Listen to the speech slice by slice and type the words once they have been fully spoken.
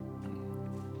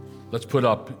Let's put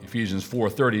up Ephesians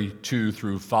 4:32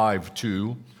 through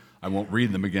 5:2. I won't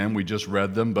read them again. We just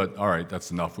read them, but all right,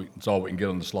 that's enough. That's all we can get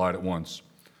on the slide at once.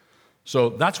 So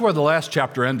that's where the last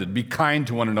chapter ended. Be kind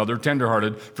to one another,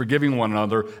 tenderhearted, forgiving one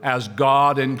another, as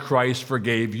God in Christ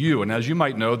forgave you. And as you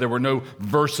might know, there were no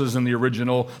verses in the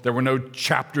original. There were no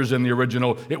chapters in the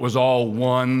original. It was all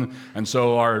one. And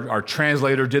so our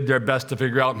translator did their best to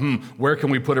figure out, where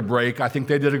can we put a break? I think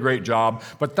they did a great job.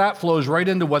 But that flows right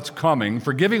into what's coming,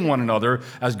 forgiving one another,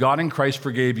 as God in Christ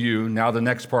forgave you. Now the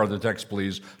next part of the text,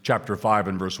 please, chapter 5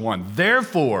 and verse 1.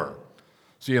 Therefore,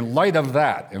 see, in light of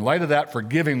that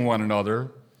forgiving one another,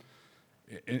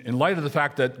 in light of the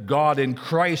fact that God in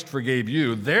Christ forgave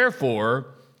you, therefore,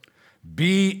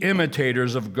 be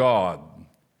imitators of God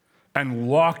and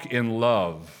walk in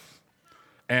love.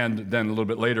 And then a little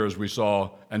bit later, as we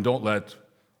saw, and don't let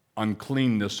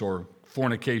uncleanness or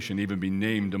fornication even be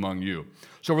named among you.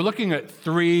 So we're looking at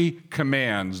 3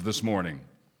 commands this morning.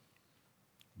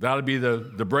 That'll be the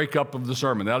breakup of the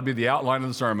sermon. That'll be the outline of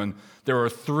the sermon. There are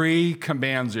 3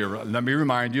 commands here. Let me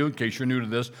remind you, in case you're new to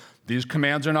this, these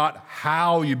commands are not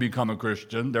how you become a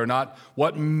Christian. They're not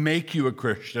what make you a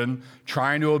Christian.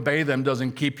 Trying to obey them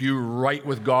doesn't keep you right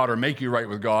with God or make you right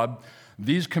with God.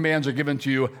 These commands are given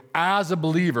to you as a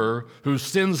believer whose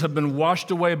sins have been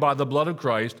washed away by the blood of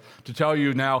Christ to tell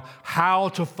you now how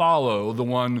to follow the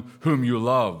one whom you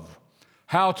love.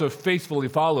 How to faithfully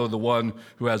follow the one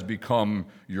who has become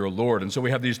your Lord. And so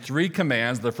we have these 3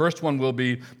 commands. The first one will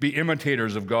be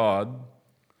imitators of God.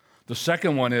 The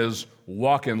second one is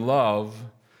walk in love.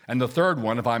 And the third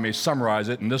one, if I may summarize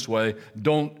it in this way,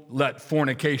 don't let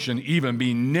fornication even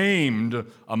be named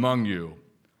among you.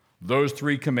 Those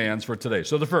 3 commands for today.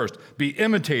 So the first, be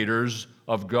imitators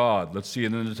of God. Let's see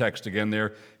it in the text again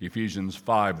there, Ephesians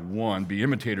 5:1. Be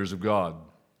imitators of God.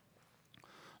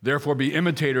 Therefore, be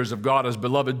imitators of God as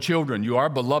beloved children. You are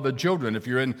beloved children. If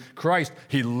you're in Christ,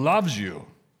 He loves you.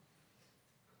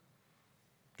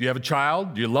 Do you have a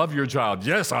child? Do you love your child?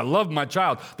 Yes, I love my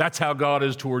child. That's how God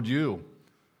is toward you.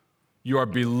 You are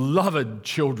beloved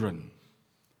children.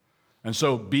 And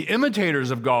so be imitators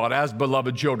of God as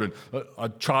beloved children. A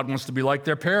child wants to be like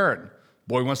their parent.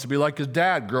 Boy wants to be like his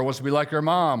dad. Girl wants to be like her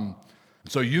mom.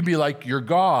 So you be like your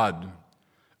God.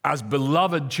 As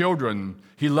beloved children,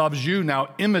 He loves you.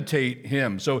 Now imitate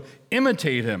Him. So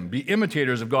imitate Him. Be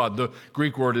imitators of God. The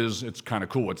Greek word it's kind of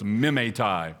cool. It's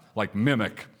mimetai, like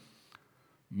mimic.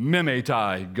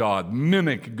 Mimetai God.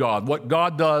 Mimic God. What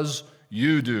God does,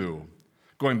 you do.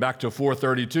 Going back to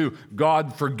 4:32,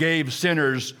 God forgave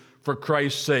sinners for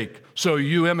Christ's sake. So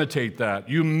you imitate that.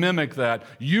 You mimic that.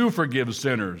 You forgive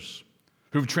sinners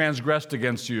who've transgressed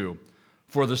against you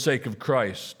for the sake of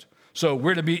Christ. So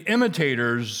we're to be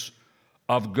imitators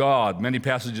of God. Many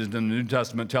passages in the New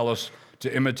Testament tell us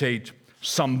to imitate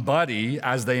somebody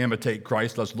as they imitate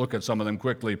Christ. Let's look at some of them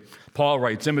quickly. Paul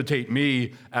writes, imitate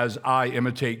me as I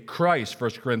imitate Christ,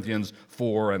 1 Corinthians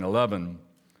 4:11.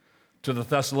 To the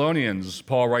Thessalonians,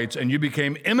 Paul writes, and you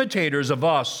became imitators of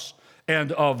us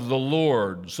and of the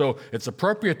Lord. So it's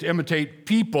appropriate to imitate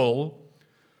people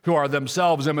who are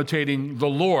themselves imitating the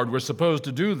Lord. We're supposed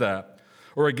to do that.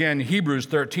 Or again, Hebrews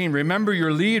 13, remember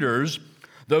your leaders,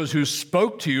 those who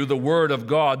spoke to you the word of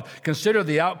God, consider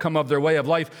the outcome of their way of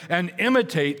life and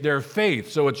imitate their faith.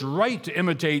 So it's right to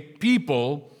imitate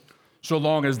people so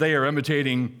long as they are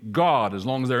imitating God, as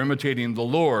long as they're imitating the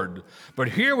Lord. But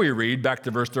here we read, back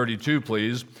to verse 32,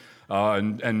 please,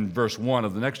 and verse 1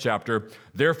 of the next chapter,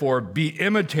 therefore be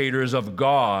imitators of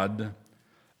God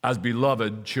as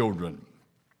beloved children.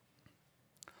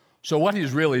 So what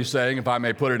he's really saying, if I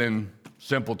may put it in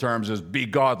simple terms, is be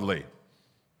godly.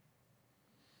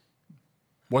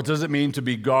 What does it mean to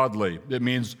be godly? It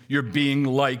means you're being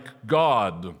like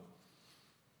God.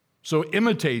 So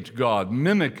imitate God,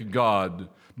 mimic God,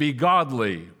 be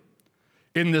godly.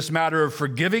 In this matter of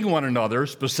forgiving one another,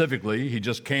 specifically, he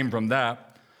just came from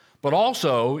that, but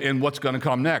also in what's going to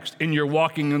come next. In your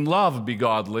walking in love, be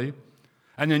godly.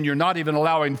 And then you're not even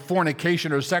allowing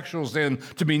fornication or sexual sin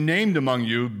to be named among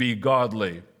you, be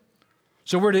godly.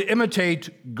 So we're to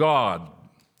imitate God.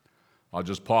 I'll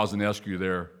just pause and ask you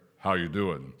there, how you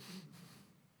doing?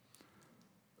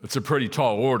 It's a pretty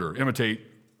tall order. Imitate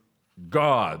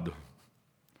God.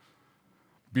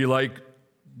 Be like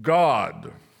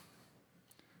God.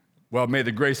 Well, may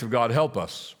the grace of God help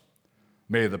us.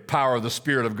 May the power of the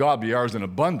Spirit of God be ours in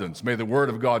abundance. May the Word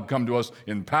of God come to us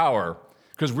in power,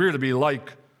 because we're to be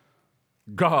like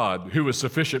God, who is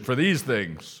sufficient for these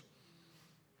things.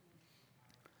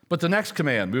 But the next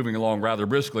command, moving along rather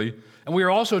briskly, and we are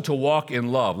also to walk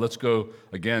in love. Let's go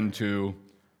again to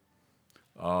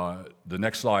the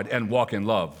next slide, and walk in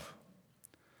love.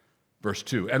 Verse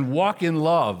 2, and walk in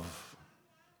love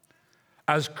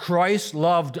as Christ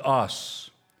loved us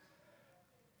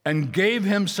and gave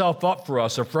himself up for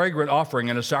us, a fragrant offering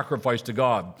and a sacrifice to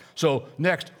God. So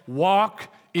next,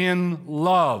 walk in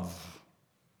love.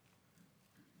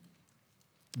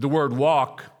 The word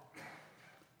walk,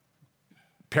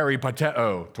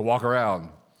 peripateo, to walk around,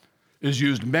 is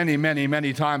used many, many,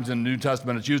 many times in the New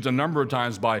Testament. It's used a number of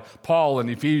times by Paul in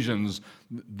Ephesians.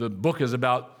 The book is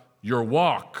about your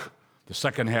walk. The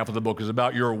second half of the book is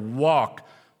about your walk.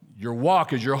 Your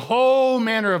walk is your whole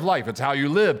manner of life. It's how you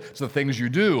live. It's the things you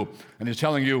do. And he's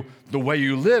telling you the way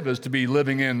you live is to be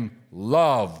living in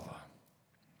love.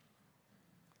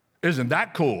 Isn't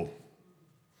that cool?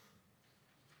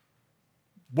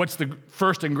 What's the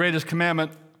first and greatest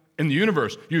commandment in the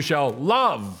universe? You shall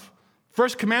love.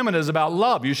 First commandment is about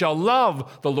love. You shall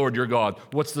love the Lord your God.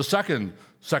 What's the second?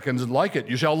 Second is like it.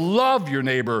 You shall love your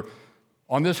neighbor.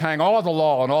 On this hang all the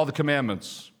law and all the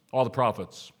commandments, all the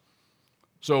prophets.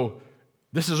 So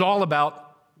this is all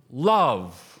about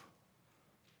love.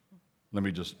 Let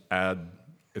me just add,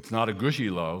 it's not a gushy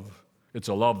love. It's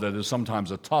a love that is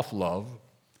sometimes a tough love.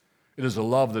 It is a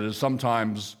love that is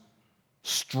sometimes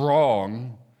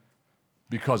strong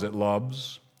because it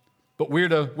loves. But we're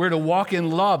to walk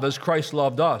in love as Christ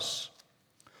loved us.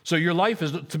 So your life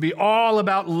is to be all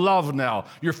about love now.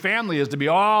 Your family is to be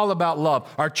all about love.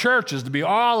 Our church is to be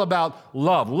all about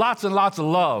love. Lots and lots of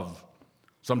love.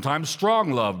 Sometimes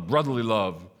strong love, brotherly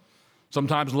love.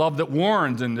 Sometimes love that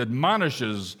warns and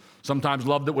admonishes. Sometimes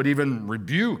love that would even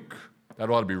rebuke.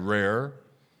 That ought to be rare.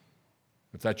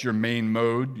 If that's your main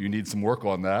mode, you need some work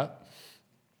on that.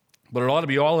 But it ought to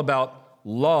be all about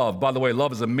love. By the way,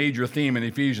 love is a major theme in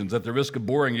Ephesians. At the risk of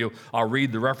boring you, I'll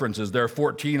read the references. There are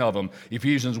 14 of them.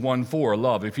 Ephesians 1:4,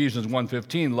 love. Ephesians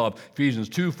 1:15, love. Ephesians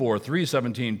 2:4,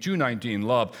 3:17, 2:19,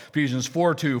 love. Ephesians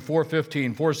 4:2,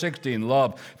 4:15, 4:16,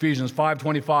 love. Ephesians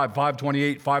 5:25,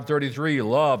 5:28, 5:33,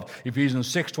 love. Ephesians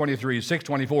 6:23,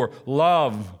 6:24,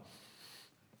 love.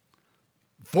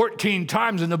 14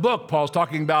 times in the book, Paul's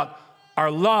talking about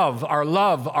our love, our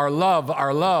love, our love,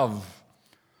 our love.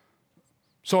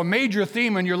 So a major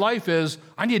theme in your life is,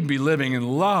 I need to be living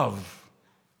in love.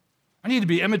 I need to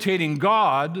be imitating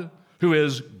God,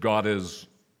 God is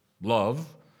love,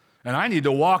 and I need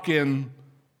to walk in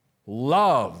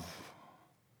love.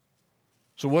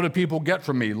 So what do people get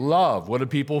from me? Love. What do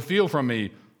people feel from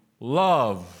me?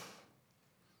 Love.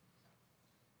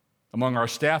 Among our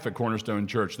staff at Cornerstone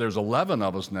Church, there's 11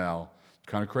 of us now.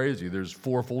 Kind of crazy. There's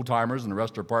 4 full-timers and the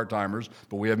rest are part-timers,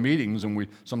 but we have meetings and we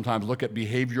sometimes look at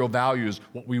behavioral values,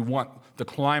 what we want the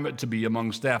climate to be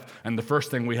among staff. And the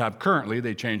first thing we have currently,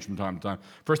 they change from time to time,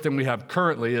 first thing we have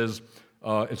currently is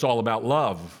it's all about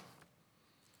love.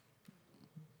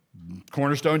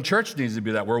 Cornerstone Church needs to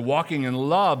be that. We're walking in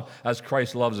love as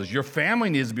Christ loves us. Your family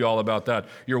needs to be all about that.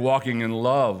 You're walking in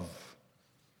love.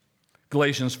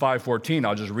 Galatians 5:14,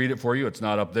 I'll just read it for you. It's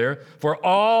not up there. For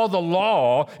all the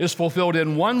law is fulfilled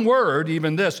in one word,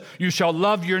 even this, you shall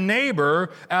love your neighbor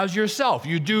as yourself.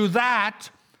 You do that,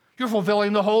 you're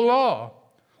fulfilling the whole law.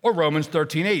 Or Romans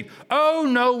 13:8, owe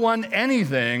no one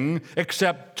anything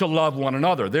except to love one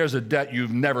another. There's a debt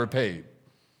you've never paid.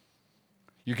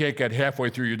 You can't get halfway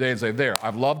through your day and say, there,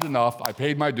 I've loved enough, I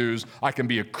paid my dues, I can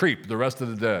be a creep the rest of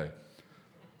the day.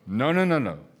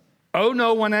 No. Owe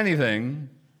no one anything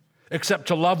except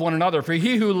to love one another. For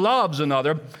he who loves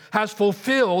another has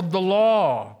fulfilled the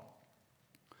law.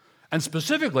 And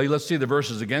specifically, let's see the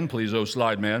verses again, please, oh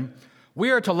slide man.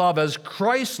 We are to love as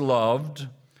Christ loved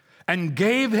and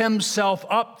gave himself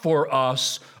up for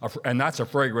us, and that's a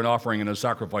fragrant offering and a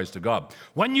sacrifice to God.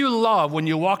 When you love, when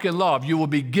you walk in love, you will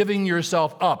be giving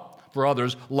yourself up for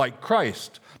others like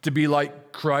Christ. To be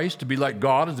like Christ, to be like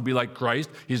God is to be like Christ.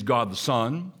 He's God the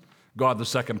Son, God the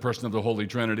second person of the Holy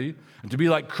Trinity. And to be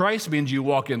like Christ means you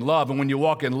walk in love. And when you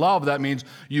walk in love, that means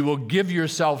you will give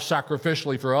yourself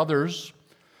sacrificially for others.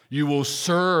 You will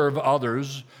serve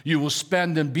others. You will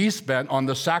spend and be spent on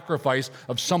the sacrifice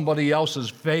of somebody else's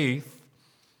faith.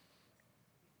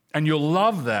 And you'll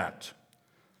love that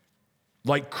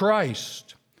like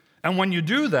Christ. And when you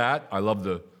do that, I love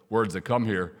the words that come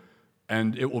here,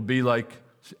 and it will be like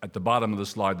at the bottom of the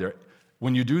slide there,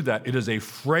 when you do that, it is a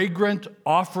fragrant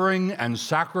offering and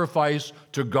sacrifice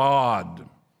to God.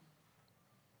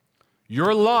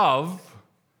 Your love,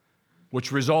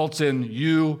 which results in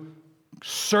you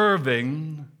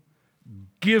serving,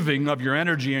 giving of your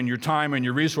energy and your time and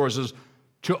your resources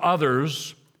to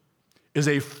others, is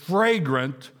a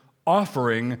fragrant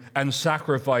offering and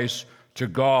sacrifice to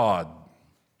God.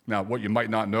 Now, what you might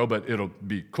not know, but it'll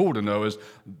be cool to know, is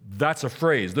that's a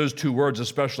phrase. Those two words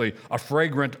especially, a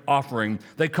fragrant offering,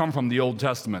 they come from the Old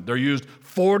Testament. They're used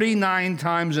 49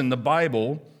 times in the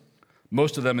Bible,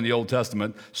 most of them in the Old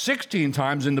Testament, 16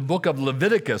 times in the book of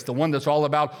Leviticus, the one that's all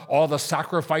about all the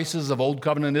sacrifices of Old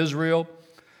Covenant Israel.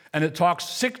 And it talks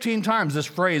 16 times, this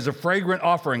phrase, a fragrant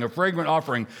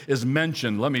offering is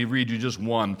mentioned. Let me read you just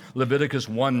one, Leviticus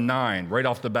 1:9, right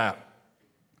off the bat.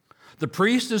 The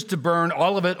priest is to burn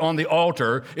all of it on the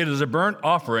altar. It is a burnt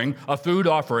offering, a food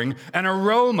offering, an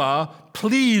aroma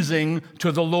pleasing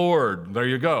to the Lord. There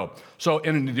you go. So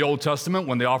in the Old Testament,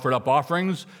 when they offered up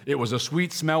offerings, it was a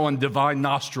sweet smell in divine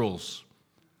nostrils.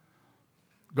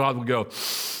 God would go,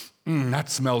 that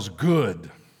smells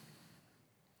good.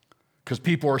 Because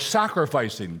people are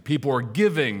sacrificing, people are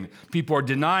giving, people are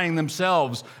denying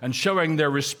themselves and showing their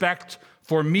respect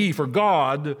for me, for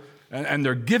God, and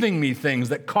they're giving me things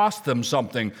that cost them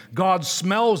something. God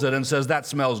smells it and says, that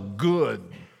smells good.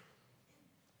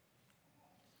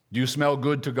 Do you smell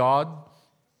good to God?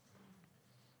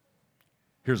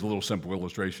 Here's a little simple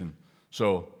illustration.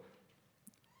 So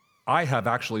I have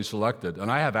actually selected,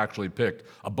 and I have actually picked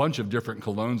a bunch of different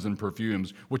colognes and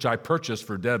perfumes, which I purchased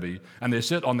for Debbie, and they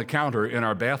sit on the counter in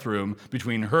our bathroom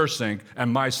between her sink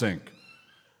and my sink.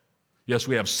 Yes,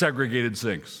 we have segregated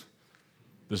sinks.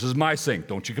 This is my sink.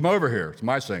 Don't you come over here. It's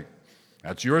my sink.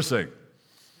 That's your sink.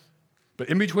 But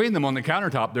in between them on the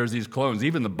countertop, there's these colognes.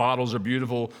 Even the bottles are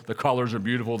beautiful, the colors are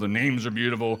beautiful, the names are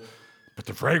beautiful, but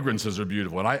the fragrances are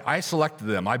beautiful. And I selected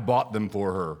them. I bought them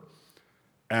for her.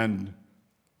 And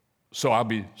so I'll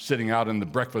be sitting out in the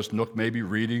breakfast nook, maybe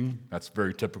reading. That's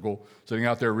very typical. Sitting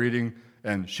out there reading,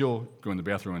 and she'll go in the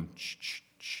bathroom and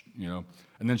you know.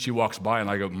 And then she walks by, and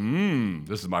I go,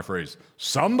 this is my phrase,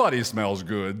 somebody smells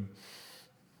good.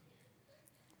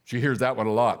 She hears that one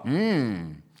a lot.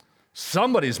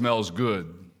 Somebody smells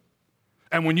good.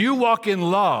 And when you walk in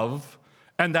love,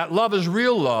 and that love is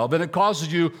real love, and it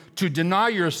causes you to deny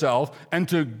yourself and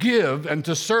to give and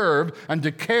to serve and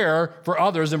to care for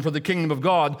others and for the kingdom of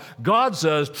God, God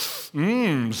says,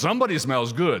 somebody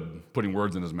smells good, putting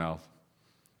words in his mouth.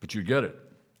 But you get it.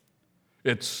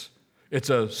 It's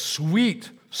a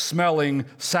sweet-smelling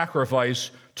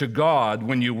sacrifice to God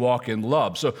when you walk in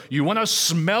love. So you want to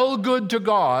smell good to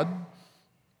God,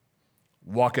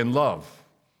 walk in love,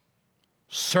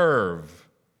 serve,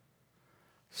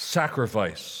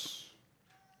 sacrifice.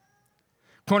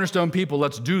 Cornerstone people,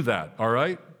 let's do that, all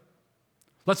right?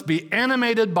 Let's be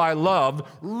animated by love,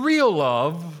 real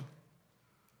love,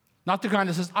 not the kind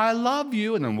that says, I love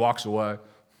you, and then walks away.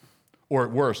 Or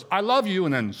at worst, I love you,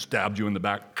 and then stabs you in the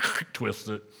back, twists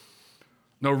it.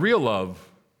 No, real love.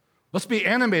 Let's be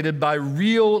animated by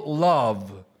real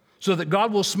love so that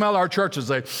God will smell our church and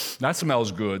say, that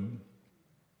smells good.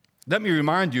 Let me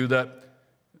remind you that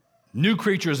new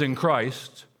creatures in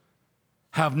Christ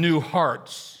have new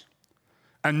hearts,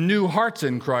 and new hearts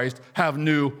in Christ have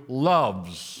new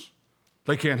loves.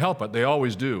 They can't help it. They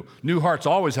always do. New hearts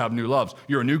always have new loves.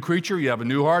 You're a new creature. You have a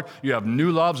new heart. You have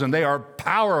new loves, and they are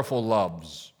powerful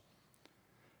loves.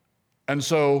 And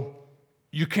so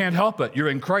you can't help it. You're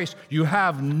in Christ. You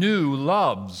have new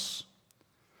loves.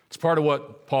 It's part of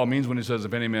what Paul means when he says,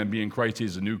 if any man be in Christ, he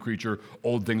is a new creature.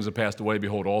 Old things have passed away.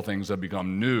 Behold, all things have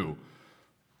become new.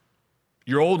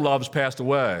 Your old loves passed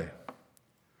away.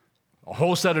 A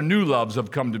whole set of new loves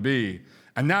have come to be.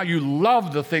 And now you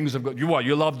love the things of God. You what?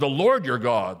 You love the Lord your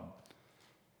God.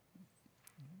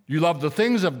 You love the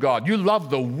things of God. You love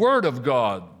the Word of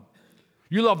God.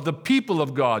 You love the people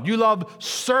of God. You love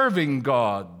serving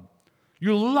God.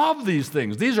 You love these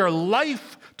things. These are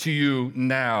life to you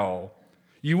now.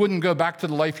 You wouldn't go back to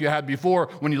the life you had before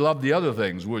when you loved the other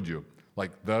things, would you?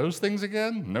 Like those things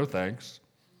again? No thanks.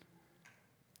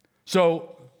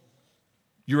 So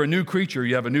you're a new creature.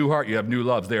 You have a new heart. You have new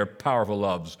loves. They are powerful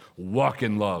loves. Walk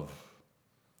in love.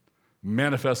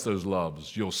 Manifest those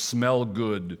loves. You'll smell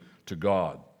good to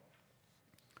God.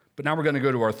 But now we're going to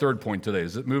go to our third point today.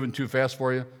 Is it moving too fast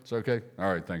for you? It's okay?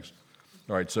 All right, thanks.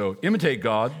 All right, so imitate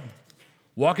God.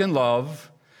 Walk in love.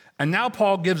 And now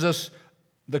Paul gives us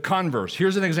the converse.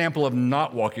 Here's an example of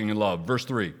not walking in love. Verse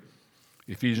 3,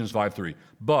 Ephesians 5:3.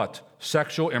 But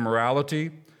sexual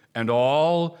immorality and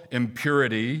all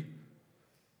impurity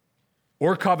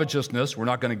or covetousness, we're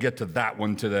not going to get to that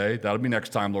one today. That'll be next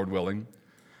time, Lord willing.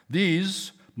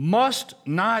 These must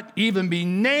not even be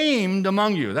named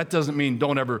among you. That doesn't mean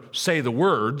don't ever say the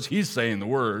words. He's saying the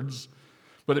words.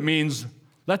 But it means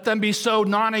let them be so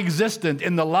non-existent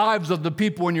in the lives of the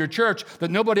people in your church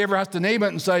that nobody ever has to name it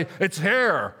and say, it's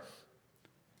here.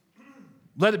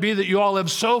 Let it be that you all live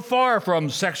so far from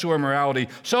sexual immorality,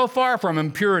 so far from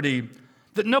impurity,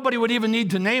 that nobody would even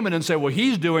need to name it and say, well,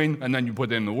 he's doing, and then you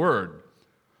put in the word.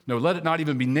 No, let it not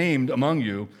even be named among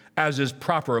you, as is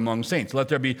proper among saints. Let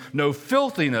there be no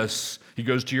filthiness, he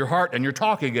goes to your heart and your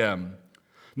talk again,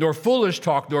 nor foolish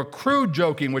talk, nor crude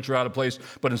joking, which are out of place,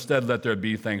 but instead let there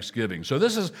be thanksgiving. So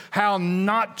this is how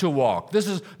not to walk. This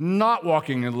is not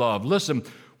walking in love. Listen,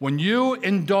 when you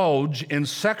indulge in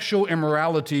sexual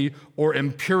immorality or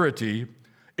impurity,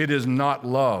 it is not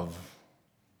love.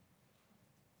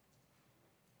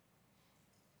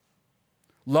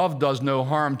 Love does no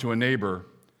harm to a neighbor.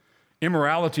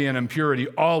 Immorality and impurity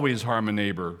always harm a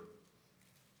neighbor.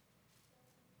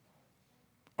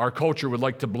 Our culture would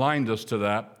like to blind us to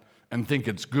that and think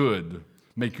it's good,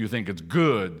 make you think it's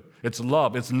good. It's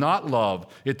love. It's not love.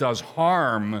 It does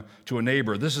harm to a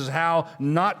neighbor. This is how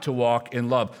not to walk in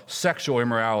love. Sexual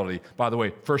immorality. By the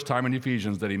way, first time in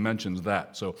Ephesians that he mentions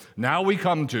that. So now we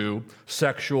come to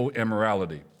sexual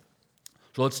immorality.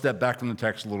 So let's step back from the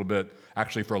text a little bit,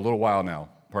 actually for a little while now.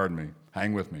 Pardon me.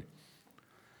 Hang with me.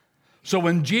 So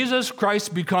when Jesus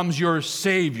Christ becomes your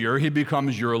Savior, he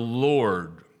becomes your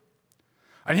Lord.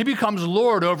 And he becomes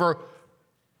Lord over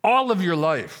all of your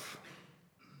life,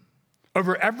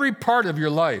 over every part of your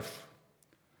life.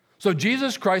 So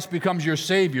Jesus Christ becomes your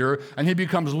Savior, and he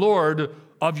becomes Lord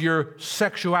of your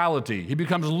sexuality. He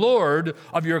becomes Lord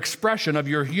of your expression of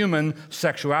your human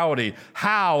sexuality,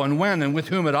 how and when and with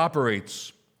whom it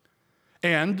operates.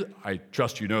 And, I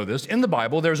trust you know this, in the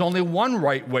Bible, there's only one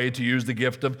right way to use the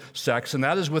gift of sex, and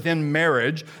that is within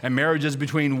marriage, and marriage is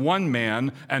between one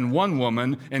man and one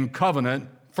woman in covenant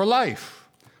for life.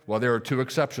 Well, there are two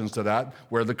exceptions to that,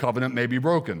 where the covenant may be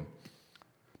broken.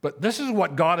 But this is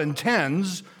what God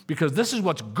intends, because this is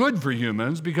what's good for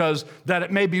humans, because that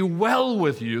it may be well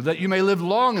with you, that you may live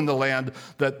long in the land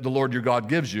that the Lord your God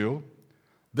gives you,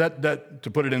 that to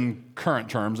put it in current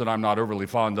terms that I'm not overly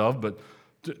fond of, but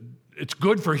it's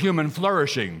good for human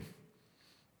flourishing.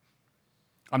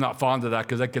 I'm not fond of that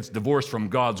because that gets divorced from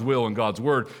God's will and God's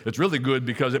word. It's really good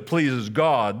because it pleases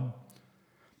God.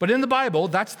 But in the Bible,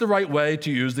 that's the right way to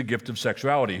use the gift of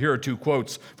sexuality. Here are two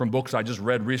quotes from books I just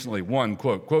read recently. One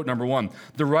quote, quote number one,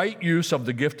 the right use of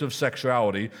the gift of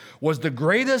sexuality was the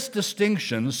greatest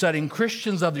distinction setting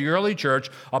Christians of the early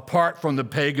church apart from the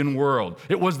pagan world.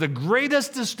 It was the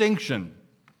greatest distinction.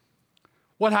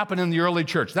 What happened in the early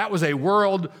church? That was a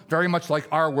world very much like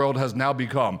our world has now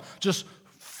become, just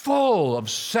full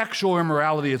of sexual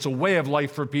immorality. It's a way of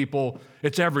life for people.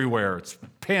 It's everywhere. It's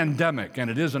pandemic, and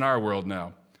it is in our world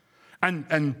now.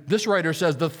 And this writer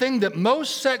says the thing that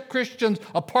most set Christians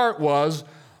apart was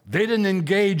they didn't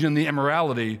engage in the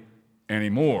immorality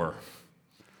anymore.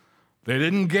 They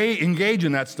didn't engage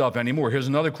in that stuff anymore. Here's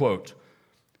another quote.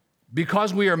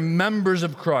 Because we are members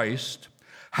of Christ,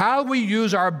 how we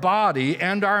use our body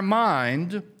and our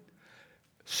mind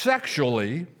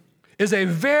sexually is a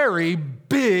very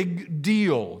big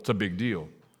deal. It's a big deal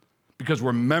because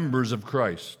we're members of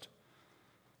Christ.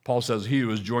 Paul says he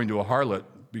who is joined to a harlot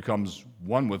becomes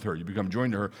one with her. You become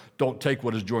joined to her. Don't take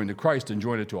what is joined to Christ and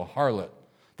join it to a harlot.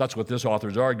 That's what this author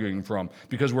is arguing from.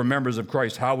 Because we're members of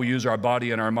Christ, how we use our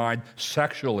body and our mind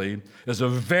sexually is a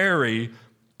very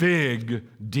big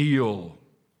deal.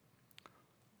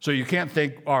 So you can't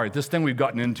think, all right, this thing we've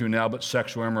gotten into now, but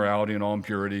sexual immorality and all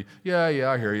impurity, yeah,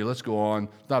 I hear you, let's go on.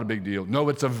 It's not a big deal. No,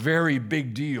 it's a very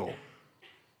big deal.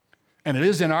 And it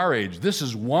is in our age. This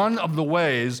is one of the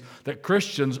ways that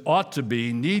Christians ought to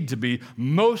be, need to be,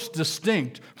 most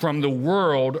distinct from the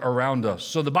world around us.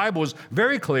 So the Bible is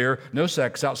very clear, no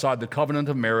sex outside the covenant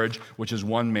of marriage, which is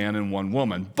one man and one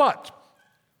woman. But,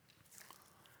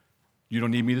 you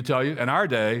don't need me to tell you, in our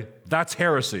day, that's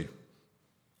heresy.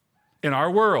 In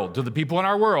our world, to the people in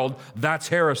our world, that's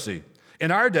heresy. In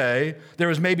our day,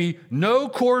 there is maybe no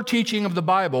core teaching of the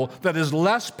Bible that is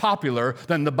less popular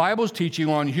than the Bible's teaching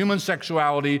on human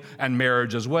sexuality and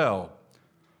marriage as well.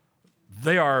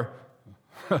 They are,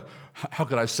 how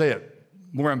could I say it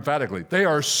more emphatically? They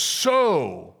are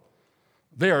so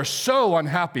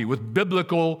unhappy with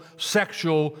biblical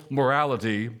sexual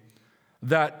morality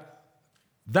that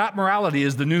morality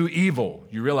is the new evil.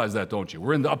 You realize that, don't you?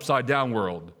 We're in the upside down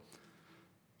world.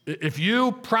 If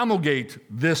you promulgate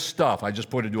this stuff, I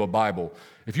just pointed to a Bible,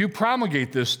 if you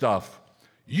promulgate this stuff,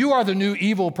 you are the new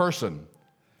evil person.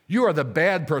 You are the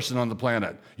bad person on the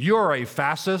planet. You are a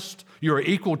fascist. You are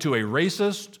equal to a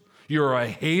racist. You are a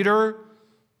hater.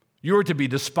 You are to be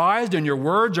despised, and your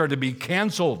words are to be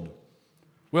canceled.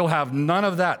 We'll have none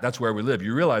of that. That's where we live.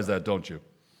 You realize that, don't you?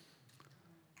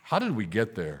 How did we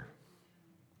get there?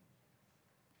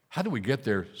 How do we get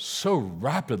there so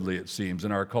rapidly, it seems,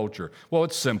 in our culture? Well,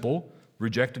 it's simple.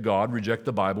 Reject God, reject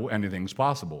the Bible, anything's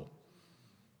possible.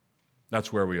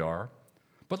 That's where we are.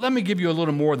 But let me give you a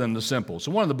little more than the simple. So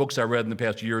one of the books I read in the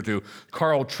past year or two,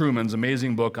 Carl Trueman's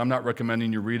amazing book, I'm not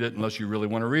recommending you read it unless you really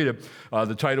want to read it.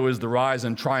 The title is The Rise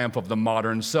and Triumph of the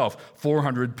Modern Self,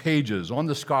 400 pages. On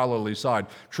the scholarly side,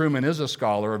 Trueman is a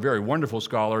scholar, a very wonderful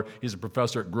scholar. He's a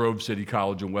professor at Grove City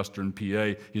College in Western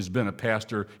PA. He's been a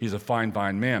pastor. He's a fine,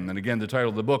 fine man. And again, the title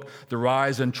of the book, The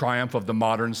Rise and Triumph of the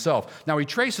Modern Self. Now, he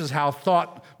traces how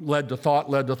thought led to thought,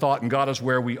 and got us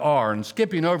where we are. And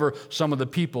skipping over some of the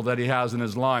people that he has in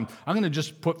his line, I'm going to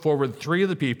just put forward 3 of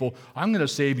the people. I'm going to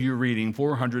save you reading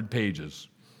 400 pages.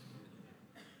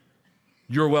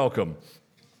 You're welcome.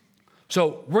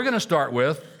 So we're going to start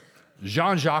with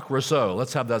Jean-Jacques Rousseau.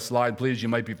 Let's have that slide, please. You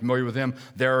might be familiar with him.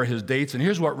 There are his dates. And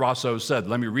here's what Rousseau said.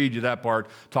 Let me read you that part,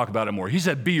 talk about it more. He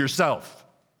said, be yourself.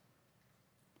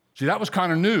 See, that was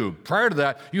kind of new. Prior to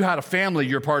that, you had a family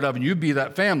you're part of, and you'd be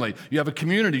that family. You have a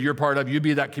community you're part of, you'd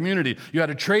be that community. You had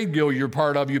a trade guild you're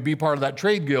part of, you'd be part of that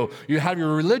trade guild. You have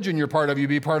your religion you're part of, you'd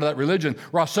be part of that religion.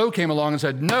 Rousseau came along and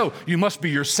said, no, you must be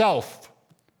yourself.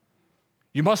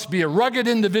 You must be a rugged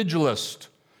individualist.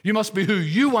 You must be who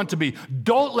you want to be.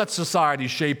 Don't let society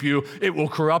shape you. It will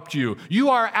corrupt you. You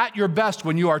are at your best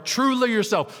when you are truly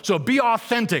yourself. So be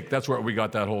authentic. That's where we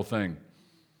got that whole thing.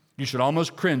 You should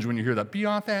almost cringe when you hear that. Be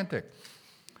authentic.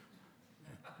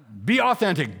 Be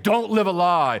authentic. Don't live a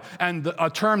lie. And a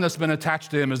term that's been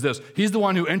attached to him is this. He's the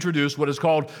one who introduced what is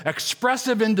called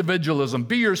expressive individualism.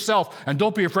 Be yourself, and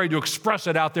don't be afraid to express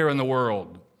it out there in the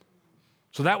world.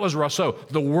 So that was Rousseau.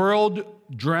 The world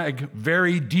drank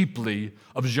very deeply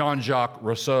of Jean-Jacques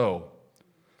Rousseau.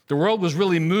 The world was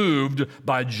really moved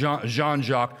by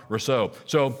Jean-Jacques Rousseau.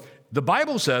 So the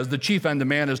Bible says the chief end of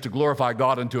man is to glorify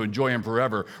God and to enjoy him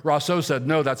forever. Rousseau said,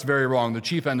 no, that's very wrong. The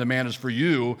chief end of man is for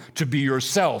you to be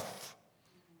yourself.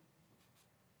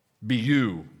 Be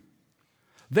you.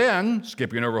 Then,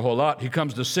 skipping over a whole lot, he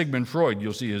comes to Sigmund Freud.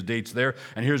 You'll see his dates there.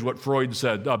 And here's what Freud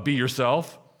said, be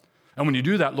yourself. And when you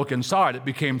do that, look inside, it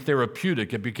became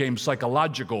therapeutic. It became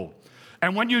psychological.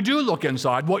 And when you do look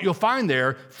inside, what you'll find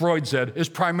there, Freud said, is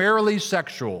primarily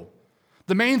sexual.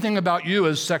 The main thing about you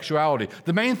is sexuality.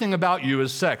 The main thing about you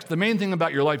is sex. The main thing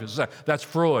about your life is sex. That's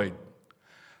Freud.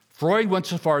 Freud went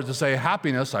so far as to say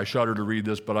happiness, I shudder to read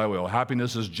this, but I will,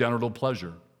 happiness is genital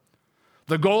pleasure.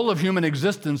 The goal of human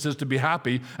existence is to be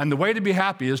happy, and the way to be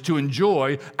happy is to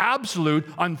enjoy absolute,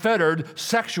 unfettered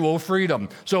sexual freedom.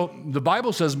 So the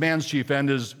Bible says man's chief end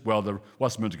is, well, the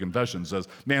Westminster Confession says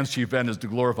man's chief end is to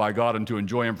glorify God and to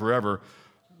enjoy him forever.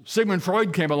 Sigmund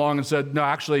Freud came along and said, no,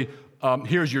 actually,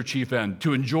 here's your chief end,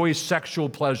 to enjoy sexual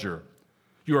pleasure.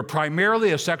 You are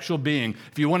primarily a sexual being.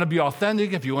 If you want to be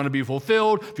authentic, if you want to be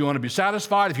fulfilled, if you want to be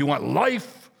satisfied, if you want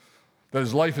life, that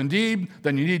is life indeed,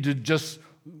 then you need to just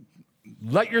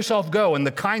let yourself go in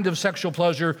the kind of sexual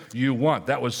pleasure you want.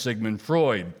 That was Sigmund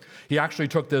Freud. He actually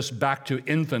took this back to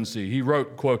infancy. He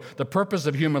wrote, quote, the purpose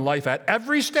of human life at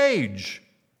every stage.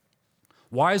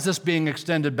 Why is this being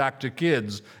extended back to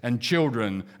kids and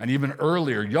children and even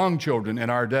earlier, young children in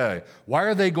our day? Why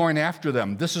are they going after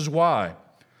them? This is why.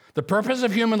 The purpose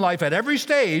of human life at every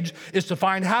stage is to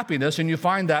find happiness, and you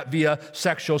find that via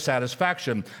sexual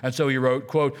satisfaction. And so he wrote,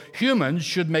 quote, humans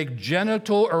should make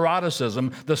genital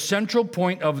eroticism the central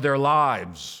point of their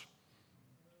lives.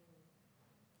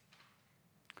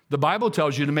 The Bible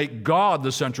tells you to make God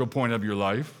the central point of your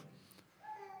life.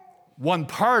 One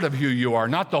part of who you are,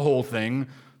 not the whole thing.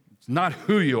 It's not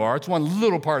who you are. It's one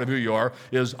little part of who you are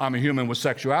is I'm a human with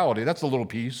sexuality. That's a little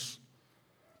piece.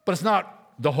 But it's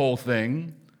not the whole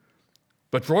thing.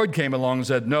 But Freud came along and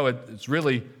said, no, it's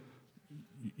really,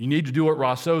 you need to do what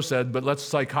Rousseau said, but let's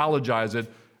psychologize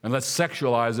it and let's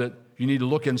sexualize it. You need to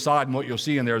look inside, and what you'll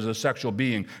see in there is a sexual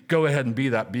being. Go ahead and be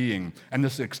that being. And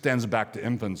this extends back to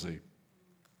infancy.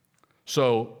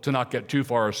 So, to not get too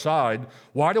far aside,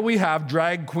 why do we have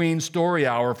drag queen story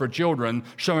hour for children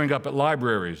showing up at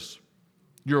libraries?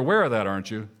 You're aware of that, aren't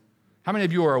you? How many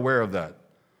of you are aware of that?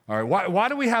 All right, why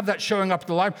do we have that showing up at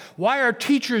the library? Why are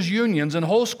teachers' unions and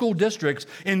whole school districts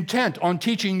intent on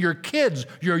teaching your kids,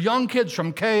 your young kids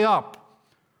from K up?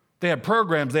 They have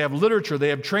programs, they have literature, they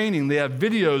have training, they have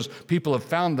videos. People have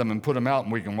found them and put them out,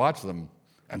 and we can watch them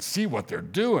and see what they're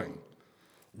doing.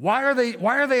 Why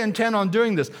are they intent on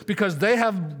doing this? Because they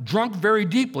have drunk very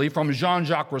deeply from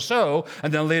Jean-Jacques Rousseau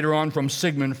and then later on from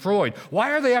Sigmund Freud.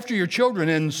 Why are they after your children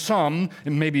in some,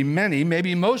 and maybe many,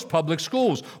 maybe most public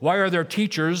schools? Why are there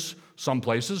teachers, some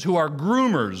places, who are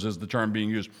groomers, is the term being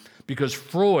used? Because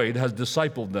Freud has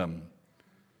discipled them.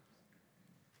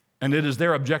 And it is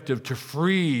their objective to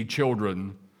free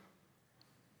children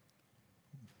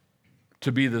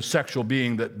to be the sexual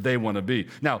being that they want to be.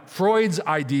 Now, Freud's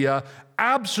idea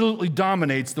absolutely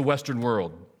dominates the Western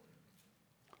world.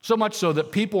 So much so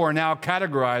that people are now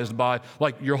categorized by,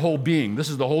 like, your whole being. This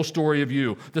is the whole story of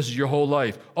you. This is your whole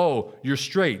life. Oh, you're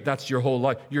straight. That's your whole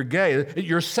life. You're gay.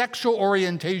 Your sexual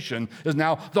orientation is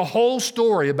now the whole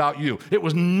story about you. It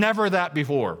was never that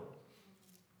before.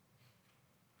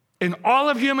 In all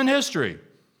of human history,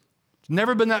 it's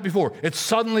never been that before. It's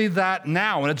suddenly that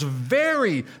now, and it's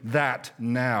very that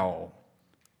now.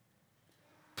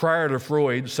 Prior to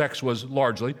Freud, sex was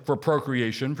largely for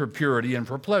procreation, for purity, and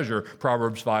for pleasure,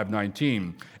 Proverbs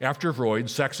 5:19. After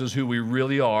Freud, sex is who we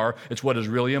really are. It's what is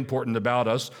really important about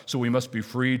us, so we must be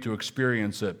free to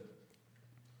experience it.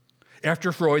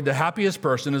 After Freud, the happiest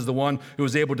person is the one who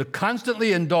is able to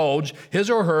constantly indulge his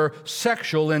or her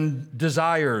sexual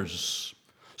desires.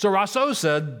 So Rousseau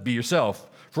said, be yourself.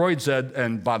 Freud said,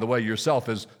 and by the way, yourself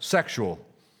is sexual.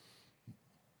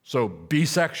 So be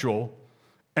sexual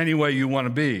any way you want to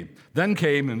be. Then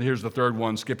came, and here's the third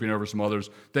one, skipping over some others,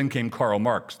 then came Karl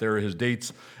Marx. There are his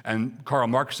dates. And Karl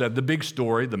Marx said the big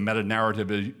story, the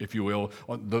meta-narrative, if you will,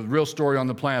 the real story on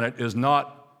the planet is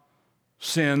not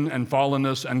sin and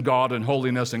fallenness and God and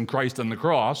holiness and Christ and the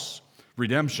cross,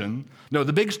 redemption. No,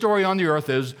 the big story on the earth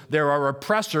is there are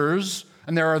oppressors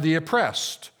and there are the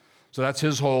oppressed. So that's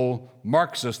his whole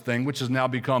Marxist thing, which has now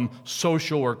become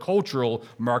social or cultural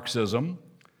Marxism.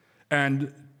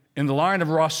 And in the line of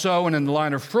Rousseau and in the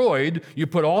line of Freud, you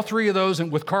put all three of those,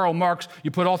 and with Karl Marx, you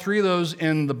put all three of those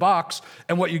in the box,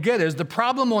 and what you get is the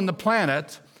problem on the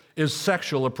planet is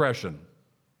sexual oppression.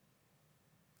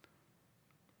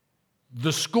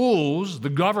 The schools, the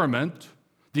government,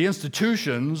 the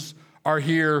institutions are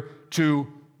here to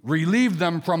relieve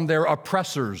them from their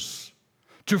oppressors,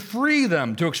 to free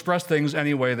them to express things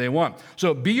any way they want.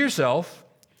 So be yourself,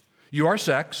 you are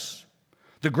sex.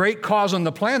 The great cause on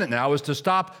the planet now is to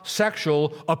stop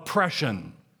sexual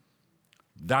oppression.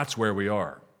 That's where we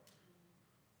are.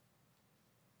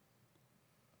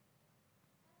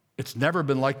 It's never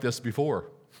been like this before.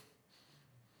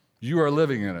 You are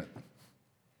living in it.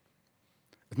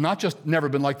 It's not just never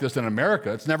been like this in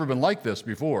America, it's never been like this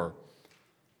before,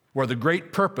 where the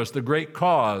great purpose, the great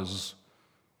cause,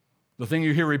 the thing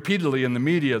you hear repeatedly in the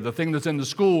media, the thing that's in the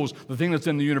schools, the thing that's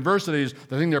in the universities,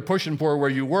 the thing they're pushing for where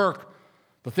you work,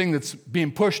 the thing that's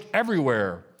being pushed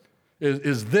everywhere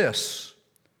is this.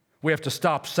 We have to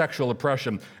stop sexual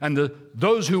oppression. And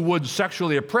those who would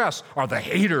sexually oppress are the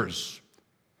haters,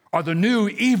 are the new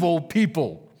evil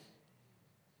people,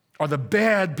 are the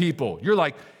bad people. You're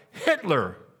like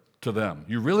Hitler to them.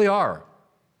 You really are.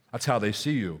 That's how they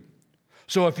see you.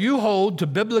 So if you hold to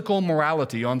biblical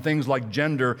morality on things like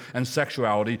gender and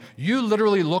sexuality, you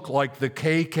literally look like the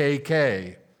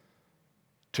KKK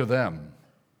to them.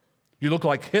 You look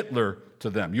like Hitler to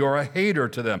them. You are a hater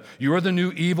to them. You are the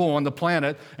new evil on the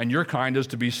planet, and your kind is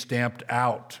to be stamped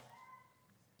out.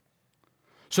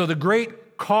 So the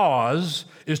great cause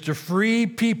is to free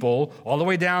people, all the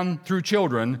way down through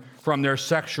children, from their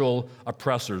sexual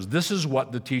oppressors. This is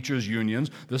what the teachers' unions,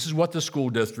 this is what the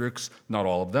school districts, not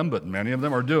all of them, but many of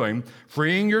them are doing,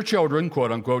 freeing your children,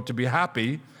 quote unquote, to be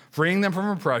happy, freeing them from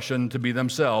oppression, to be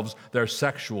themselves, their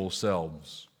sexual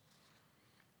selves.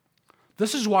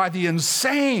 This is why the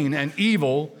insane and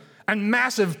evil and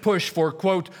massive push for,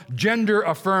 quote,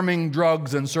 gender-affirming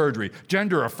drugs and surgery.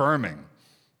 Gender-affirming.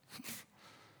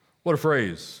 What a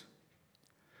phrase.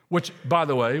 Which, by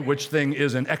the way, which thing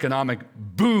is an economic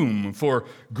boom for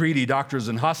greedy doctors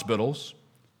and hospitals.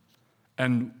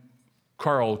 And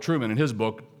Carl Trueman, in his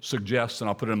book, suggests, and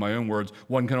I'll put it in my own words,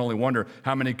 one can only wonder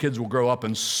how many kids will grow up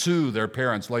and sue their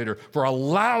parents later for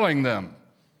allowing them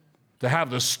to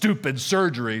have the stupid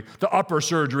surgery, the upper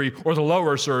surgery or the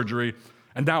lower surgery,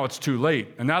 and now it's too late.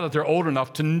 And now that they're old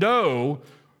enough to know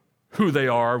who they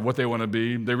are, what they want to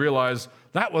be, they realize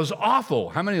that was awful.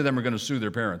 How many of them are going to sue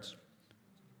their parents?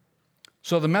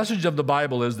 So the message of the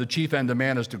Bible is the chief end of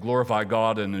man is to glorify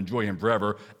God and enjoy Him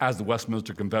forever, as the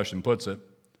Westminster Confession puts it.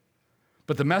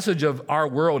 But the message of our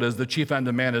world is the chief end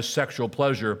of man is sexual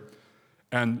pleasure,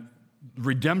 and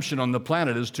redemption on the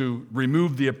planet is to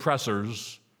remove the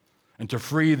oppressors and to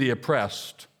free the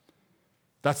oppressed.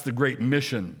 That's the great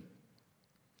mission.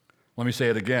 Let me say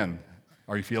it again.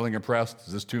 Are you feeling oppressed?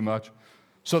 Is this too much?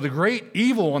 So the great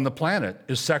evil on the planet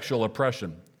is sexual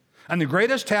oppression. And the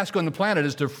greatest task on the planet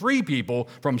is to free people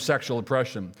from sexual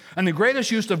oppression. And the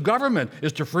greatest use of government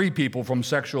is to free people from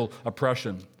sexual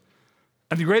oppression.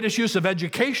 And the greatest use of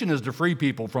education is to free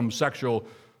people from sexual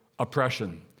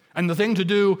oppression. And the thing to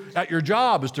do at your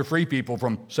job is to free people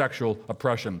from sexual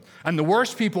oppression. And the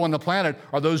worst people on the planet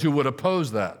are those who would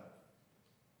oppose that.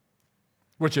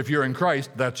 Which, if you're in Christ,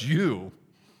 that's you.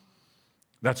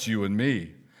 That's you and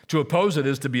me. To oppose it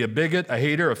is to be a bigot, a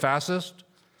hater, a fascist,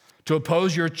 to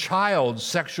oppose your child's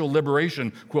sexual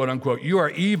liberation, quote unquote. You are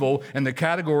evil in the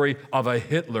category of a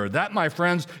Hitler. That, my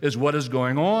friends, is what is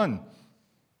going on.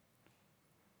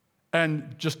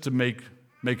 And just to make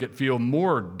it feel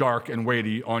more dark and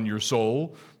weighty on your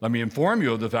soul, let me inform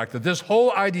you of the fact that this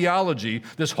whole ideology,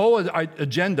 this whole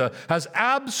agenda has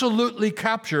absolutely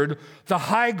captured the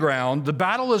high ground. The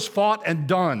battle is fought and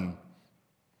done.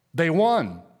 They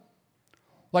won.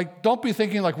 Like, don't be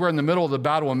thinking like we're in the middle of the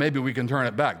battle and maybe we can turn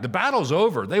it back. The battle's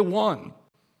over. They won.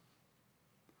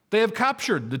 They have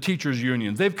captured the teachers'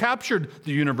 unions. They've captured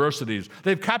the universities.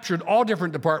 They've captured all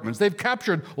different departments. They've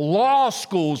captured law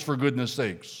schools, for goodness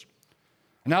sakes.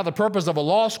 And now the purpose of a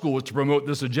law school is to promote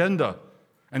this agenda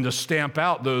and to stamp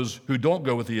out those who don't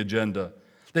go with the agenda.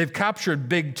 They've captured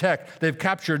big tech. They've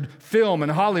captured film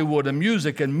and Hollywood and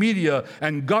music and media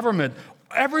and government,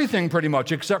 everything pretty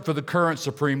much except for the current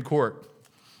Supreme Court,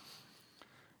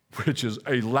 which is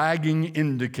a lagging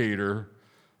indicator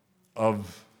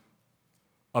of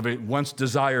a once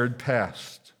desired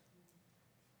past.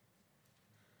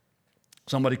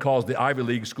 Somebody calls the Ivy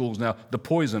League schools now the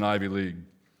poison Ivy League.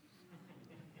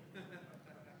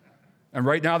 And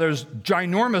right now there's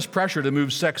ginormous pressure to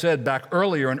move sex ed back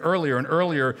earlier and earlier and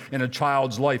earlier in a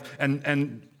child's life.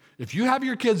 And if you have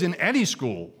your kids in any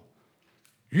school,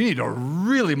 you need to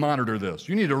really monitor this.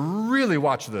 You need to really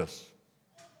watch this.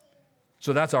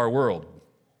 So that's our world.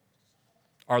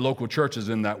 Our local church is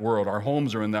in that world. Our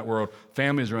homes are in that world.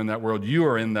 Families are in that world. You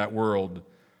are in that world.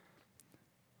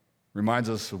 Reminds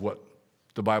us of what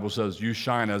the Bible says, you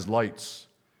shine as lights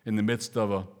in the midst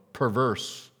of a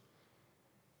perverse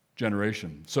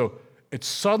generation. So it's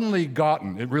suddenly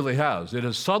gotten, it really has, it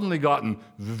has suddenly gotten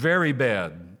very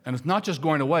bad. And it's not just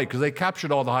going away because they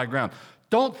captured all the high ground.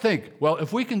 Don't think, well,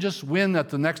 if we can just win at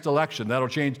the next election, that'll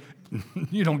change.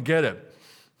 You don't get it.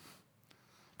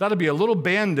 That'll be a little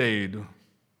Band-Aid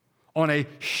on a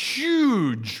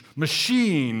huge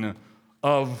machine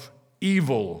of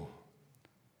evil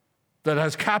that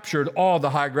has captured all the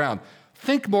high ground.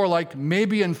 Think more like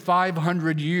maybe in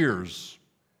 500 years,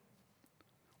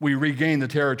 we regain the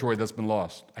territory that's been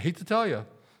lost. I hate to tell you.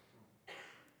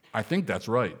 I think that's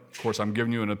right. Of course, I'm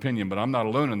giving you an opinion, but I'm not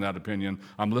alone in that opinion.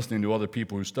 I'm listening to other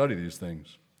people who study these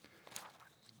things.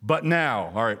 But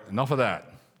now, all right, enough of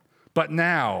that. But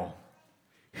now,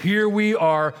 here we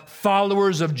are,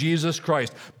 followers of Jesus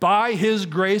Christ. By His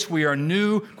grace, we are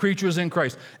new creatures in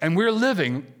Christ. And we're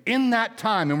living in that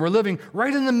time, and we're living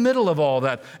right in the middle of all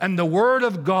that. And the Word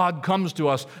of God comes to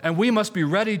us, and we must be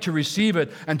ready to receive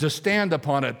it and to stand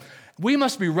upon it. We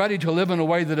must be ready to live in a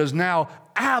way that is now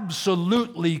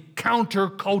absolutely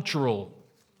countercultural.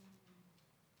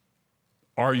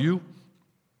 Are you?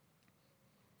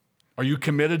 Are you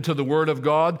committed to the Word of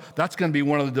God? That's going to be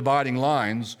one of the dividing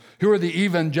lines. Who are the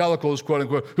evangelicals, quote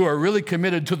unquote, who are really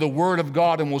committed to the Word of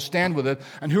God and will stand with it?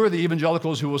 And who are the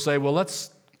evangelicals who will say, well,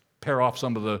 let's pare off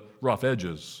some of the rough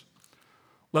edges.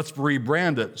 Let's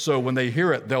rebrand it so when they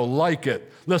hear it, they'll like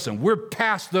it. Listen, we're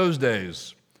past those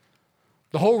days.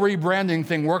 The whole rebranding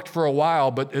thing worked for a while,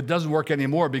 but it doesn't work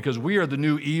anymore because we are the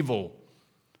new evil.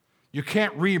 You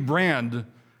can't rebrand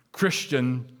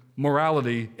Christian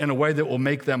morality in a way that will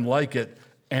make them like it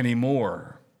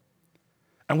anymore.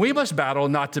 And we must battle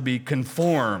not to be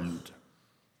conformed.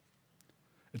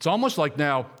 It's almost like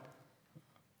now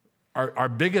our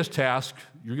biggest task,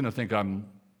 you're going to think I'm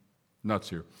nuts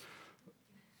here,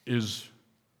 is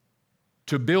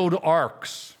to build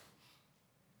arks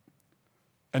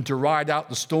and to ride out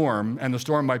the storm, and the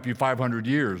storm might be 500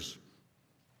 years.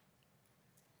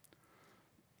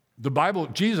 The Bible,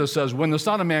 Jesus says, when the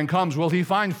Son of Man comes, will He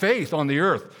find faith on the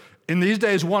earth? In these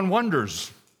days, one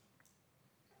wonders.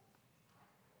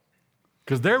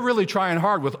 Because they're really trying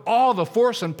hard with all the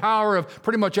force and power of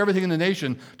pretty much everything in the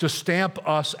nation to stamp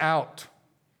us out.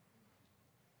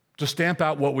 To stamp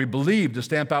out what we believe, to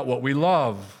stamp out what we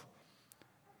love.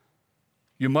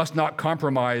 You must not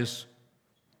compromise.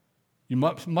 You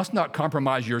must not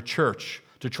compromise your church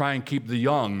to try and keep the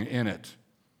young in it.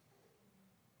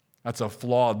 That's a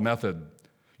flawed method.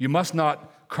 You must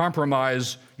not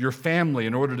compromise your family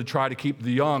in order to try to keep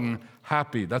the young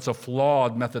happy. That's a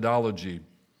flawed methodology.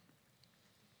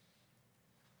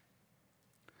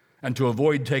 And to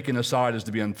avoid taking a side is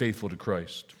to be unfaithful to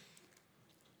Christ.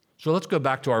 So let's go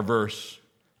back to our verse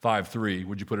 5:3.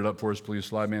 Would you put it up for us, please,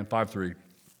 slide man? 5:3.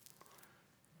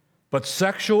 But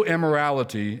sexual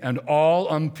immorality and all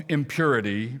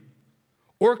impurity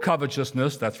or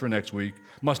covetousness, that's for next week,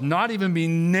 must not even be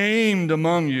named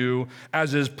among you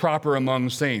as is proper among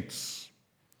saints.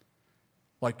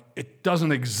 Like it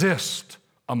doesn't exist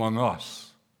among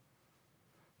us.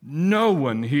 No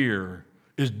one here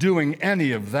is doing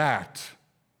any of that.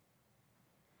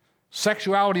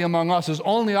 Sexuality among us is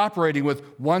only operating with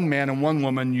one man and one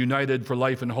woman united for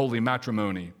life in holy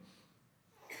matrimony.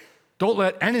 Don't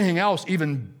let anything else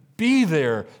even be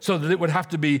there so that it would have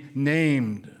to be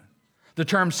named. The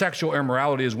term sexual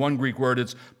immorality is one Greek word.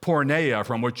 It's porneia,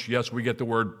 from which, yes, we get the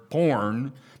word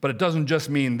porn, but it doesn't just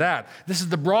mean that. This is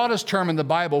the broadest term in the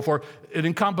Bible, for it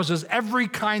encompasses every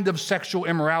kind of sexual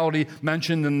immorality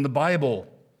mentioned in the Bible.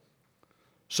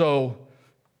 So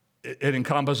it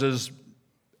encompasses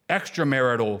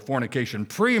extramarital fornication,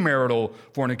 premarital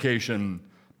fornication,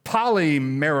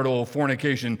 polymarital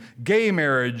fornication, gay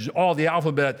marriage, all the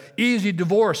alphabet, easy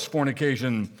divorce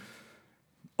fornication,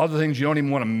 other things you don't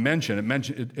even want to mention.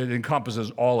 It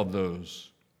encompasses all of those.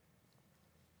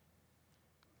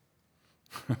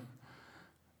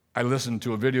 I listened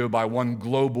to a video by one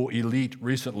global elite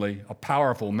recently, a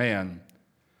powerful man,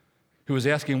 who was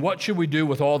asking, what should we do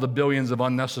with all the billions of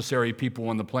unnecessary people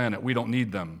on the planet? We don't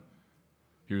need them,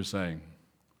 he was saying.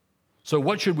 So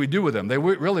what should we do with them? They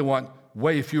really want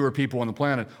way fewer people on the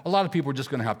planet. A lot of people are just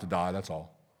going to have to die, that's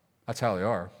all. That's how they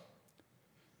are.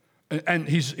 And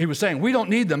he was saying, we don't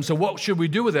need them, so what should we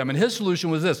do with them? And his solution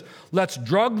was this: let's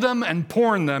drug them and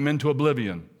porn them into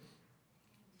oblivion.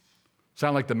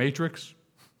 Sound like the Matrix?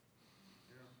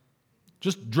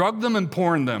 Just drug them and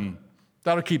porn them.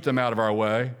 That'll keep them out of our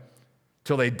way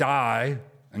till they die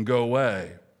and go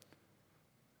away.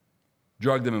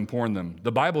 Drug them and porn them.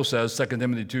 The Bible says, 2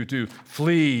 Timothy 2:2,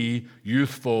 flee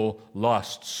youthful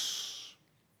lusts.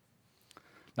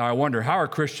 Now I wonder, how are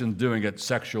Christians doing at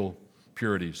sexual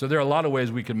purity? So there are a lot of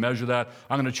ways we can measure that.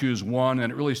 I'm going to choose one,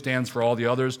 and it really stands for all the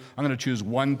others. I'm going to choose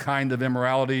one kind of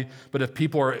immorality, but if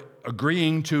people are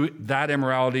agreeing to that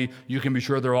immorality, you can be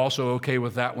sure they're also okay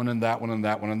with that one and that one and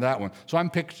that one and that one. So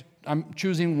I'm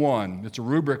choosing one. It's a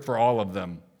rubric for all of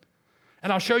them.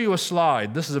 And I'll show you a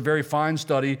slide. This is a very fine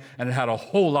study, and it had a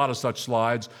whole lot of such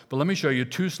slides, but let me show you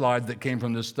 2 slides that came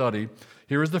from this study.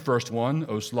 Here is the first one.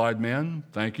 Oh, slide man,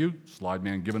 thank you. Slide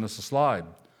man giving us a slide.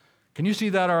 Can you see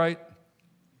that all right?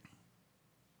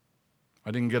 I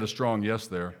didn't get a strong yes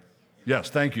there. Yes,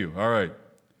 thank you. All right.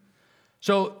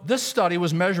 So this study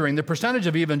was measuring the percentage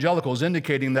of evangelicals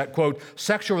indicating that, quote,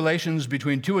 sexual relations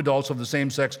between 2 adults of the same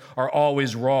sex are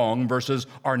always wrong versus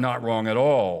are not wrong at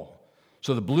all.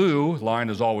 So the blue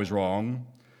line is always wrong,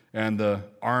 and the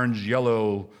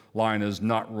orange-yellow line is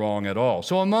not wrong at all.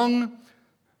 So among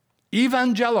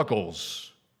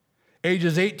evangelicals,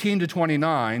 ages 18 to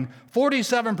 29,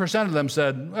 47% of them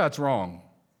said, that's wrong.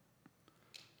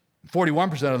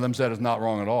 41% of them said it's not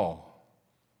wrong at all.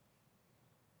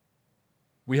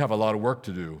 We have a lot of work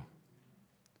to do.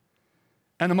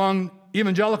 And among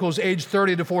evangelicals aged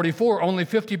 30 to 44, only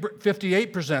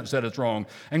 58% said it's wrong.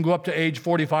 And go up to age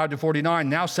 45 to 49,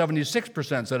 now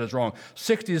 76% said it's wrong.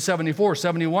 60 to 74,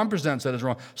 71% said it's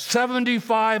wrong.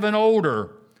 75 and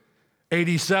older,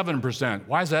 87%.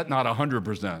 Why is that not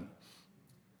 100%?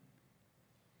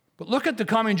 But look at the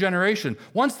coming generation.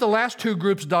 Once the last 2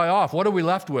 groups die off, what are we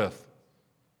left with?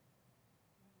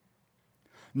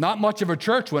 Not much of a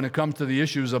church when it comes to the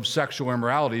issues of sexual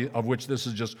immorality, of which this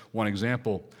is just one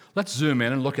example. Let's zoom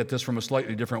in and look at this from a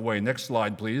slightly different way. Next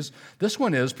slide, please. This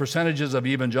one is percentages of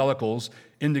evangelicals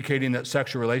indicating that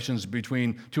sexual relations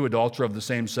between 2 adults are of the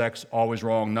same sex, always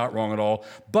wrong, not wrong at all.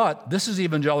 But this is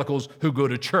evangelicals who go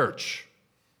to church.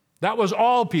 That was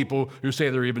all people who say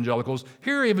they're evangelicals.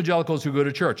 Here are evangelicals who go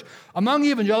to church. Among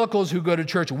evangelicals who go to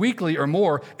church weekly or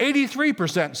more,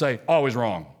 83% say, always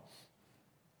wrong.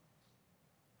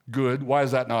 Good. Why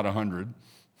is that not 100?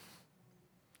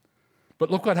 But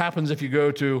look what happens if you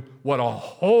go to what a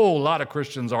whole lot of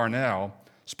Christians are now,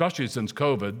 especially since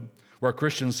COVID, where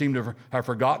Christians seem to have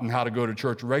forgotten how to go to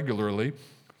church regularly.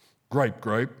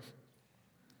 Gripe.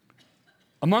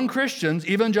 Among Christians,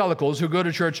 evangelicals who go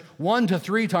to church 1 to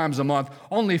 3 times a month,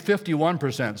 only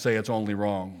 51% say it's only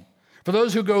wrong. For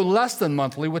those who go less than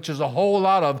monthly, which is a whole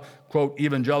lot of, quote,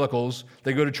 evangelicals,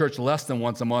 they go to church less than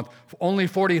once a month, only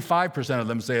 45% of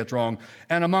them say it's wrong.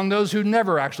 And among those who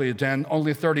never actually attend,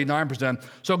 only 39%.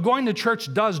 So going to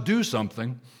church does do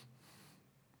something.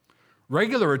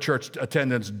 Regular church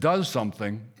attendance does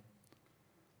something.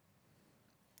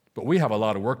 But we have a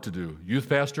lot of work to do. Youth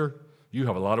pastor, you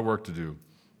have a lot of work to do.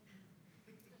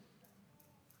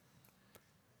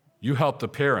 You help the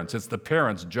parents. It's the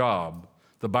parents' job.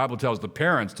 The Bible tells the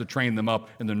parents to train them up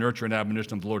in the nurture and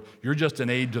admonition of the Lord. You're just an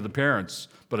aid to the parents,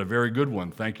 but a very good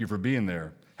one. Thank you for being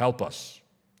there. Help us.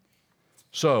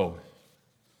 So,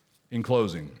 in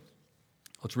closing,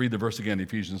 let's read the verse again,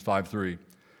 Ephesians 5:3.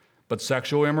 But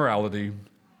sexual immorality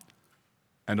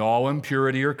and all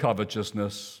impurity or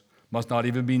covetousness must not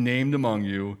even be named among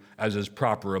you, as is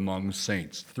proper among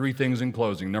saints. 3 things in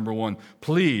closing. Number 1,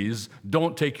 please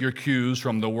don't take your cues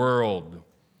from the world,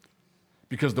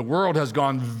 because the world has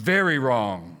gone very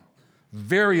wrong,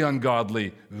 very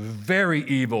ungodly, very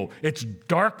evil. It's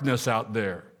darkness out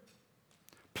there.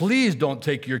 Please don't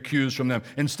take your cues from them.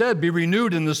 Instead, be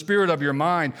renewed in the spirit of your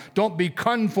mind. Don't be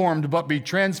conformed, but be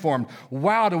transformed.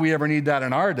 Wow, do we ever need that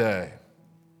in our day?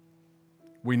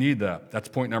 We need that. That's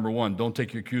point number 1. Don't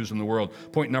take your cues from the world.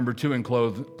 Point number 2 in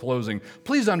closing.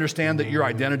 Please understand that your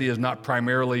identity is not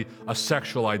primarily a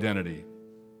sexual identity.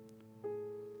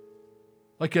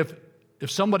 Like if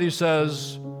somebody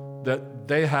says that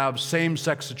they have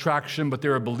same-sex attraction, but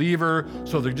they're a believer,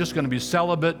 so they're just going to be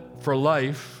celibate for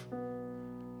life,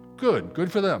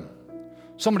 good for them.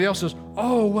 Somebody else says,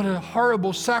 oh, what a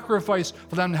horrible sacrifice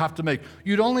for them to have to make.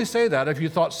 You'd only say that if you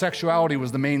thought sexuality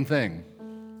was the main thing.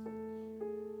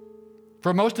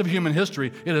 For most of human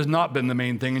history, it has not been the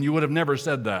main thing, and you would have never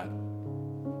said that.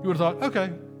 You would have thought,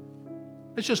 okay,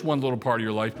 it's just one little part of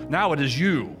your life. Now it is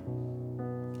you.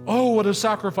 Oh, what a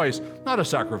sacrifice. Not a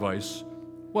sacrifice.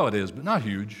 Well, it is, but not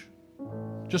huge.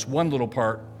 Just one little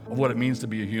part of what it means to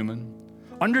be a human.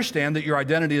 Understand that your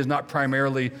identity is not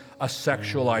primarily a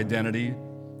sexual identity.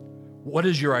 What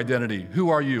is your identity? Who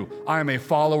are you? I am a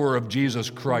follower of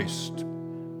Jesus Christ.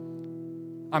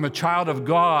 I'm a child of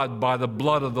God by the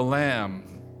blood of the Lamb.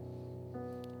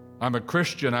 I'm a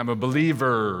Christian. I'm a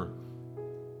believer.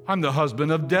 I'm the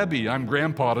husband of Debbie. I'm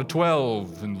grandpa to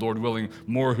 12, and Lord willing,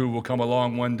 more who will come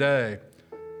along one day.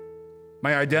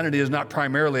 My identity is not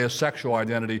primarily a sexual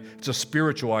identity. It's a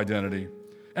spiritual identity.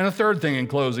 And a third thing in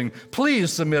closing,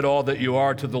 please submit all that you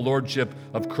are to the lordship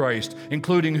of Christ,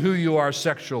 including who you are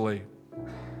sexually.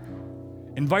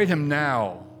 Invite him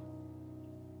now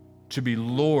to be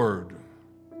Lord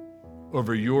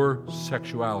over your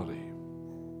sexuality.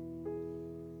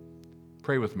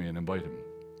 Pray with me and invite him.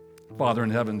 Father in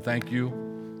heaven, thank you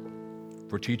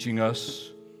for teaching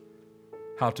us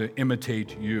how to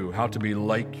imitate you, how to be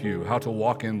like you, how to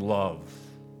walk in love.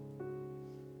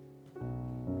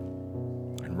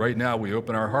 And right now we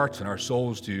open our hearts and our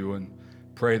souls to you and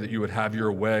pray that you would have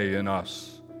your way in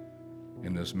us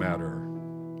in this matter.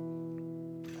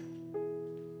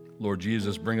 Lord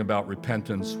Jesus, bring about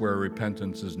repentance where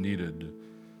repentance is needed,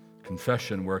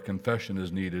 confession where confession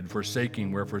is needed,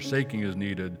 forsaking where forsaking is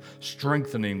needed,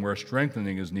 strengthening where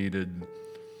strengthening is needed.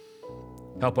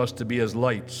 Help us to be as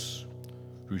lights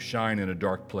who shine in a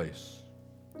dark place.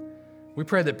 We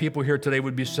pray that people here today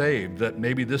would be saved, that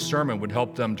maybe this sermon would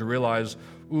help them to realize,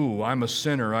 ooh, I'm a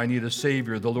sinner, I need a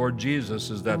Savior. The Lord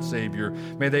Jesus is that Savior.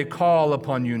 May they call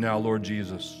upon you now, Lord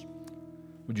Jesus.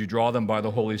 Would you draw them by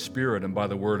the Holy Spirit and by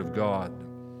the Word of God?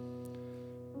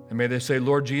 And may they say,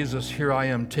 Lord Jesus, here I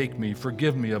am, take me.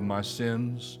 Forgive me of my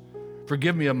sins.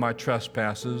 Forgive me of my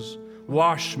trespasses.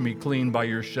 Wash me clean by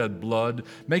your shed blood.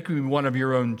 Make me one of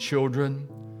your own children.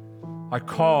 I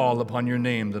call upon your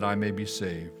name that I may be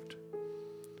saved.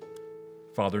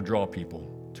 Father, draw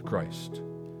people to Christ,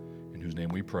 in whose name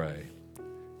we pray.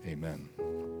 Amen.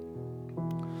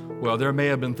 Well, there may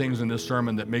have been things in this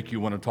sermon that make you want to talk